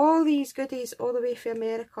all these goodies all the way from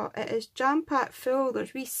America. It is jam-packed full.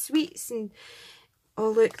 There's wee sweets and... oh,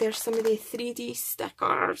 look, there's some of the 3D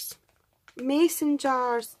stickers. Mason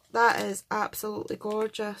jars. That is absolutely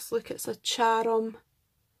gorgeous. Look, it's a charm.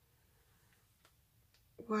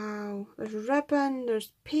 Wow. There's ribbon.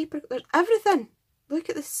 There's paper. There's everything. Look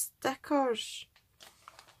at the stickers.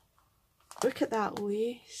 Look at that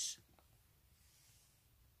lace.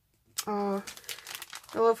 Oh,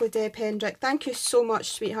 the lovely Deb Hendrick. Thank you so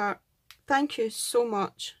much, sweetheart. Thank you so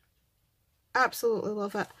much. Absolutely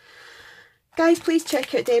love it. Guys, please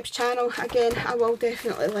check out Deb's channel. Again, I will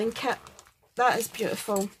definitely link it. That is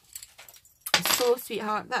beautiful. So,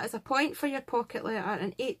 sweetheart, that is a point for your pocket letter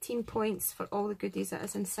and 18 points for all the goodies that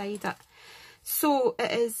is inside it. So,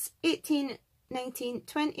 it is 18, 19,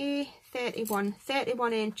 20, 31.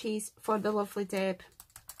 31 entries for the lovely Deb.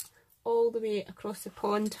 All the way across the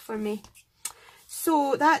pond for me.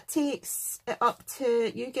 So, that takes it up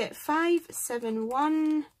to, you get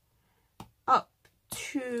 571 up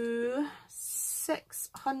to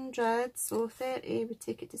 600. So, 30 would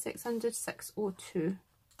take it to 600, 602.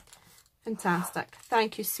 Fantastic.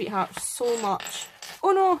 Thank you, sweetheart, so much.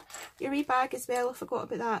 Oh no, your wee bag as well. I forgot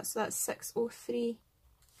about that. So that's 603.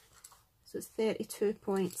 So it's 32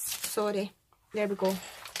 points. Sorry. There we go.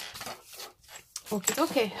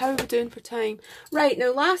 Okay, how are we doing for time? Right,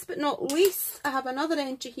 now last but not least, I have another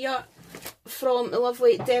entry here from the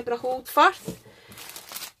lovely Debra Holdforth.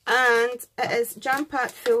 And it is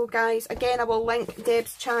jam-packed full, guys. Again, I will link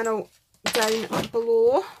Deb's channel down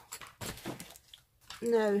below.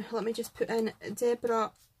 Now, let me just put in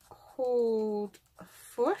Debra Holdforth.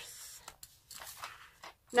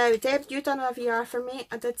 Now, Deb, you done a VR for me.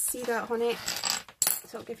 I did see that, honey.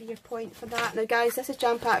 So I'll give you your point for that. Now, guys, this is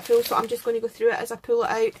jam-packed full, so I'm just going to go through it as I pull it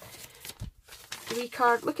out. Wee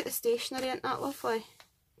card. Look at the stationery, isn't that lovely?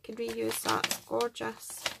 I can reuse that. It's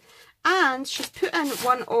gorgeous. And she's put in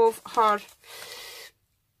one of her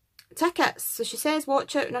tickets. So she says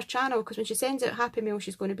watch out on her channel, because when she sends out Happy Mail,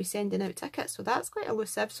 she's going to be sending out tickets. So that's quite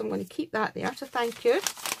elusive, so I'm going to keep that there. So thank you.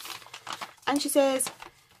 And she says,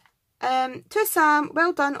 to Sam,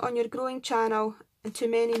 well done on your growing channel, and to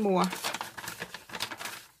many more.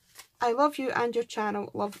 I love you and your channel.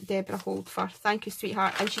 Love, Debra Holdforth. Thank you,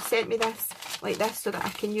 sweetheart. And she sent me this like this so that I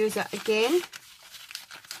can use it again.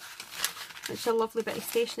 It's a lovely bit of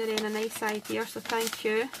stationery and a nice idea, so thank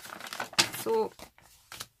you. So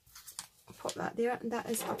I'll pop that there, and that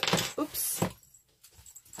is a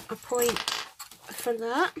point for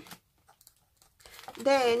that.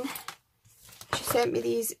 Then she sent me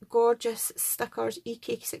these gorgeous stickers,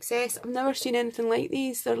 E-Cake Success. I've never seen anything like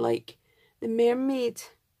these. They're like the mermaid.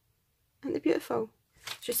 Aren't they beautiful?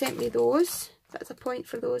 She sent me those. That's a point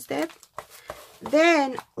for those, Deb.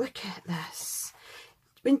 Then look at this.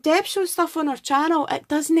 When Deb shows stuff on her channel, it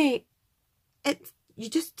doesn't,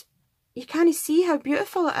 you can't see how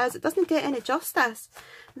beautiful it is. It doesn't get any justice.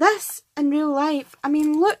 This, in real life, I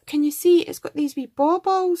mean, look, can you see? It's got these wee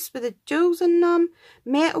baubles with the jewels in them,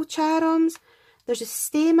 metal charms. There's a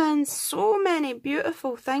stamen, so many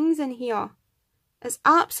beautiful things in here. It's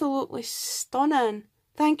absolutely stunning.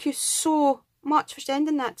 Thank you so much for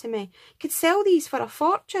sending that to me. You could sell these for a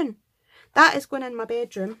fortune. That is going in my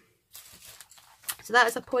bedroom. So that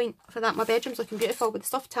is a point for that. My bedroom's looking beautiful with the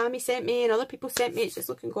stuff Tammy sent me and other people sent me. It's just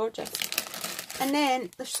looking gorgeous. And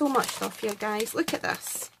then there's so much stuff here, guys. Look at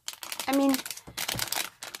this. I mean,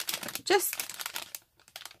 just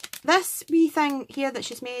this wee thing here that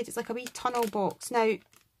she's made is like a wee tunnel box. Now,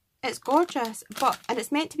 it's gorgeous, and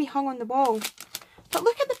it's meant to be hung on the wall. But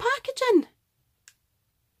look at the packaging.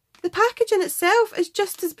 The packaging itself is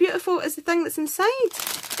just as beautiful as the thing that's inside.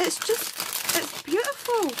 It's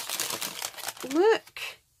beautiful. Look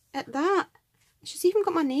at that. She's even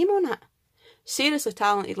got my name on it. Seriously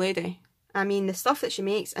talented lady. I mean, the stuff that she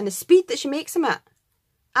makes and the speed that she makes them at.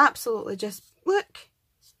 Absolutely just, look.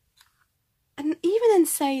 And even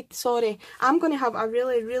inside, sorry, I'm going to have a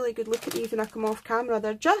really, really good look at these when I come off camera.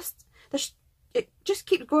 It just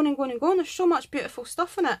keeps going and going and going. There's so much beautiful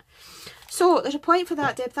stuff in it. So there's a point for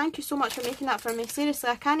that, Deb. Thank you so much for making that for me. Seriously,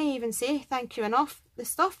 I can't even say thank you enough. The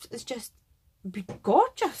stuff is just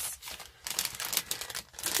gorgeous.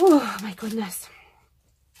 Oh my goodness.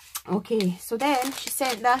 Okay, so then she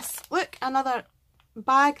sent this. Look, another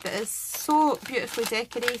bag that is so beautifully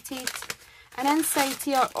decorated. And inside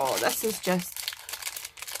here, oh, this is just,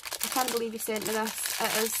 I can't believe you sent me this.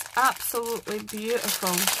 It is absolutely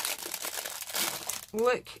beautiful.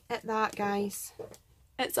 Look at that, guys.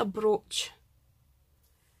 It's a brooch.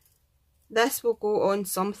 This will go on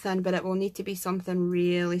something, but it will need to be something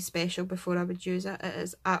really special before I would use it. It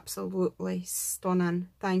is absolutely stunning.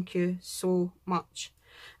 Thank you so much.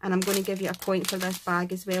 And I'm going to give you a point for this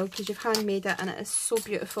bag as well, because you've handmade it and it is so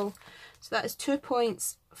beautiful. So that is 2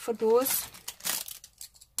 points for those.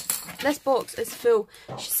 This box is full.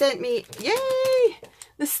 She sent me, yay,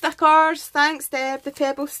 the stickers. Thanks, Deb. The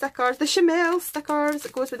Pebble stickers, the Chanel stickers.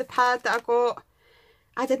 It goes with the pad that I got.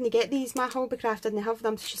 I didn't get these. My Hobbycraft didn't have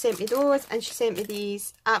them. So she sent me those, and she sent me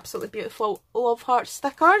these absolutely beautiful love heart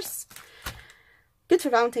stickers. Good for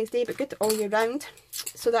Valentine's Day, but good all year round.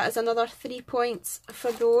 So that is another 3 points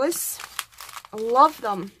for those. I love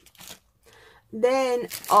them. Then,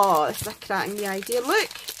 oh, this is a cracking the idea. Look,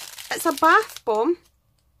 it's a bath bomb.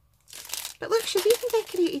 But look, she's even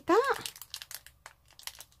decorated that.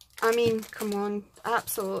 I mean, come on.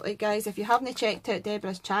 Absolutely, guys. If you haven't checked out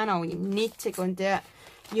Debra's channel, you need to go and do it.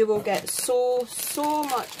 You will get so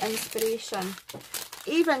much inspiration.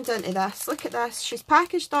 Even down to this. Look at this. She's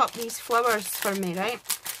packaged up these flowers for me, right?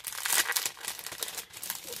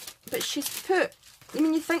 But she's put, I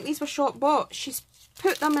mean, you think these were shop bought. She's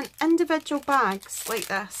put them in individual bags like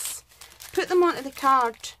this. Put them onto the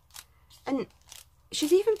card. And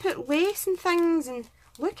she's even put lace and things. And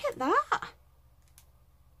look at that.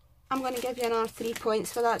 I'm going to give you another 3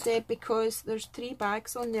 points for that, Deb, because there's 3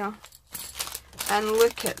 bags on there. And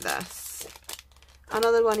look at this.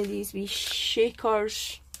 Another one of these wee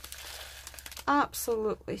shakers.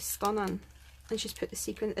 Absolutely stunning. And she's put the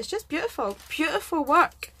sequin. It's just beautiful. Beautiful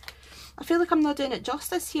work. I feel like I'm not doing it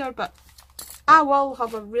justice here, but I will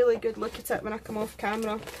have a really good look at it when I come off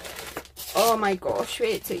camera. Oh my gosh,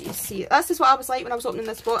 wait till you see it. This is what I was like when I was opening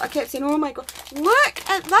this box. I kept saying, oh my god, look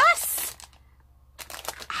at this.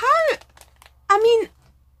 How? I mean,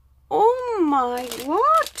 oh my lord.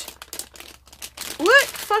 Look,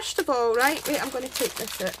 first of all, right, wait, I'm going to take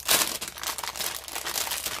this out.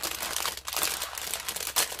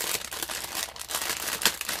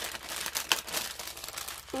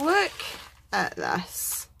 Look at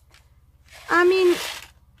this. I mean,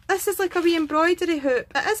 this is like a wee embroidery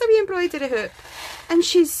hoop. It is a wee embroidery hoop. And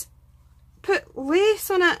she's put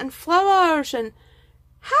lace on it and flowers and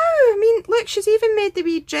how? I mean, look, she's even made the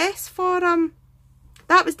wee dress for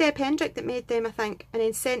that was Deb Hendrick that made them, I think, and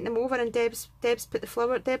then sent them over, and Debra's put the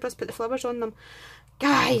flowers on them.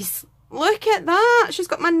 Guys, look at that. She's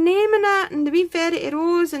got my name in it and the wee Verity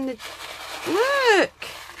Rose and the look.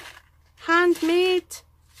 Handmade.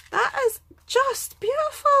 That is just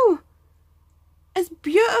beautiful. It's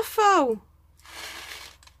beautiful.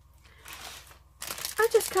 I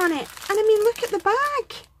just can't. And I mean, look at the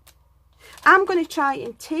bag. I'm going to try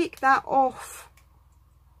and take that off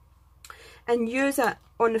and use it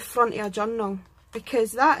on the front of a journal,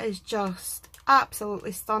 because that is just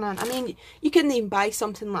absolutely stunning. I mean, you couldn't even buy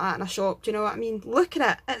something like that in a shop, do you know what I mean? Look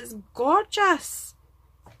at it. It's gorgeous.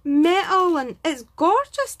 Metal, and it's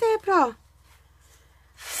gorgeous, Debra.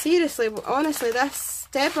 Seriously, honestly, this,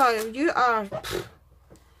 Debra, you are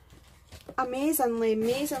amazingly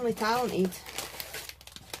talented.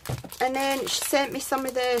 And then she sent me some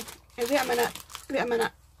of the, wait a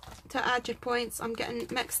minute, to add your points. I'm getting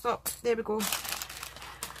mixed up. There we go.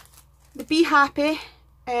 The Be Happy.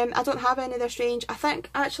 I don't have any of this range. I think,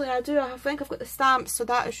 actually I do. I think I've got the stamps, so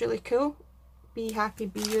that is really cool. Be Happy,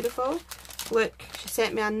 Be Beautiful. Look, she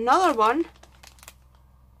sent me another one.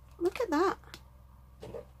 Look at that.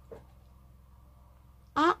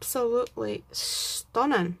 Absolutely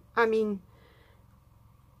stunning. I mean,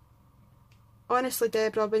 honestly,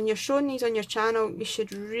 Deborah, when you're showing these on your channel, you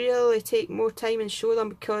should really take more time and show them,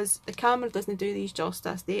 because the camera doesn't do these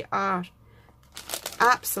justice. They are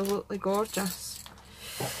absolutely gorgeous.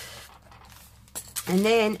 And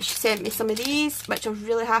then she sent me some of these, which I'm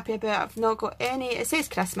really happy about. I've not got any, it says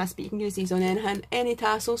Christmas, but you can use these on anything, any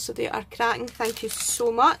tassels, so they are cracking. Thank you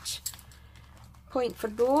so much. Point for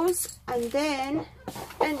those. And then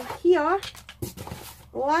in here,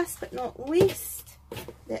 last but not least,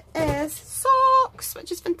 there is socks,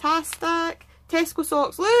 which is fantastic. Tesco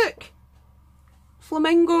socks, look!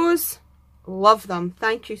 Flamingos. Love them.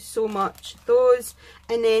 Thank you so much. Those.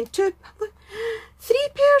 And then 3 pairs of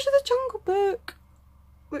the Jungle Book.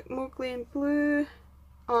 Look, Mowgli in blue.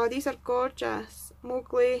 Oh, these are gorgeous.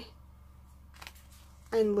 Mowgli.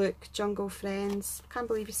 And look, Jungle Friends. Can't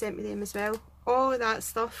believe you sent me them as well. All of that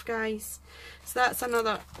stuff, guys. So that's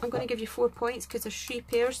another, I'm going to give you 4 points because there's 3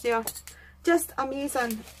 pairs there. Just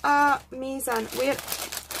amazing. Amazing. Where,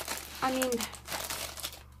 I mean,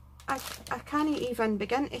 I can't even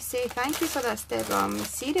begin to say thank you for this, Deborah. I'm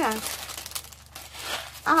serious.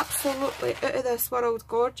 Absolutely out of this world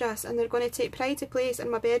gorgeous, and they're going to take pride of place in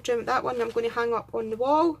my bedroom. That one I'm going to hang up on the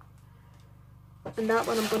wall, and that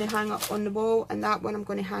one I'm going to hang up on the wall, and that one I'm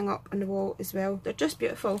going to hang up on the wall as well. They're just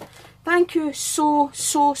beautiful. Thank you so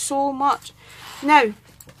much. Now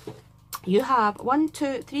you have 1,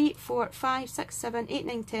 2, 3, 4, 5, 6, 7, 8,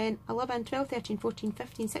 9, 10, 11, 12, 13, 14,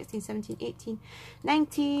 15, 16, 17, 18,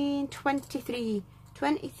 19, 23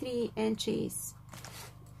 entries.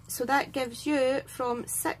 So that gives you from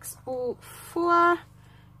 604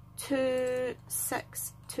 to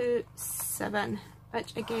 627,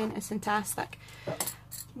 which again is fantastic.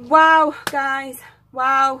 Wow, guys.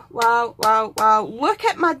 Wow. Look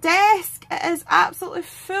at my desk. It is absolutely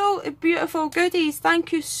full of beautiful goodies.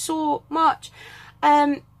 Thank you so much.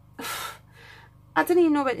 I didn't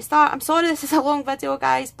even know where to start. I'm sorry this is a long video,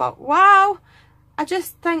 guys, but wow. I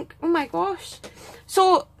just think, oh my gosh.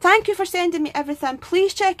 So thank you for sending me everything.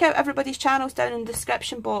 Please check out everybody's channels down in the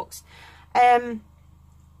description box.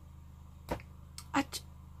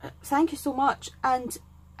 Thank you so much, and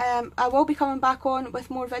I will be coming back on with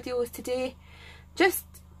more videos today. Just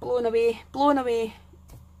blown away.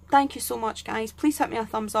 Thank you so much, guys. Please hit me a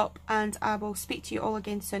thumbs up, and I will speak to you all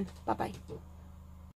again soon. Bye bye.